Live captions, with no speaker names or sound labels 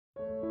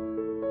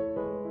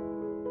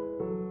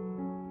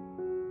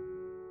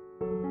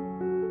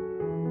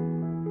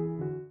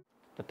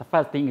the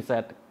first thing is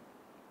that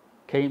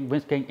came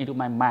into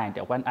my mind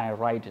when I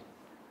write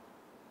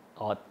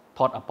or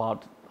thought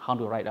about how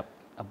to write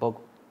a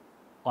book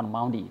on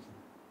Maung Di Is.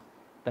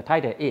 The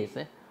title is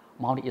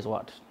Maung Di Is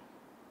what?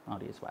 Maung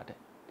Di Is what?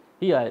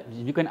 Here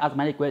you can ask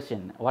many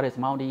questions. What is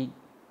Maung Di?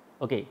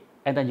 Okay,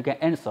 and then you can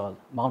answer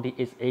Maung Di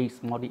is X,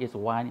 Maung Di is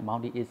Y,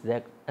 Maung Di is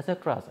Z,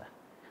 etc.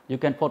 You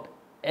can put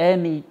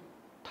any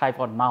type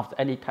of nouns,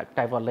 any type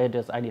of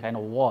letters, any kind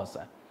of words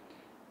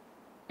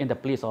in the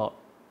place of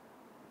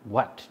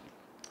what.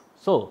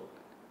 So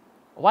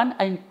when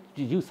I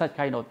use such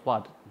kind of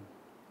word,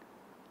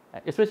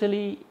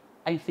 especially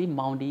I see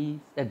Maung Di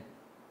as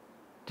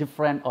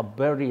different or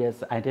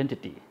various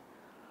identity.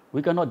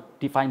 We cannot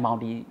define Maung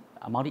Di.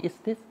 Maung Di is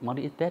this, Maung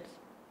Di is that,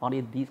 Maung Di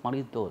is this, Maung Di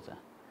is those.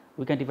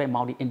 We can define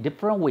Maung Di in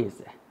different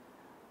ways.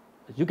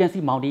 You can see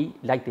Maung Di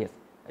like this.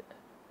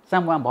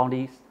 Someone Maung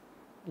Di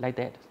like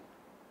that.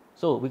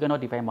 So we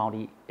cannot define Maung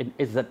Di in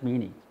exact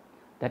meaning.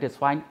 That is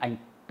why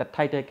the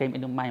title came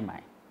into my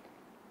mind.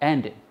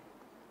 And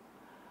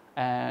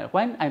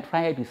when I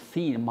try to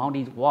see Maung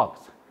Di's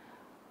works,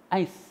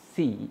 I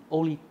see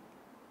only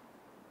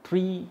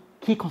three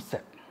key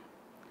concepts.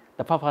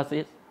 The purpose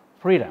is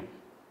freedom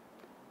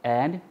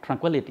and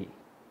tranquility.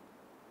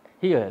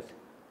 Here,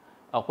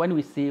 when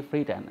we see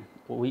freedom,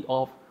 we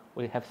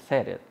have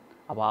said it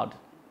about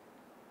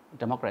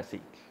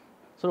democracy.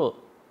 So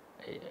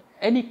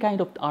any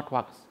kind of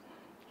artworks,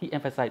 he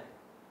emphasized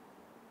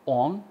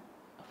on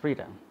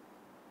freedom,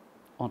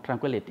 on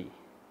tranquility,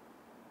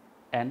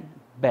 and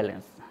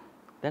balance.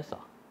 That's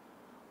all.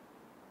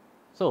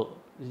 So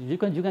you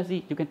can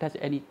see, you can touch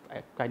any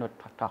kind of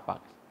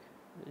artwork.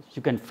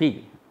 You can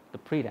feel the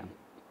freedom.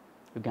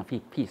 You can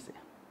feel peace.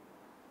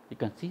 You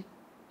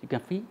can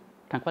feel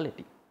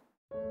tranquility.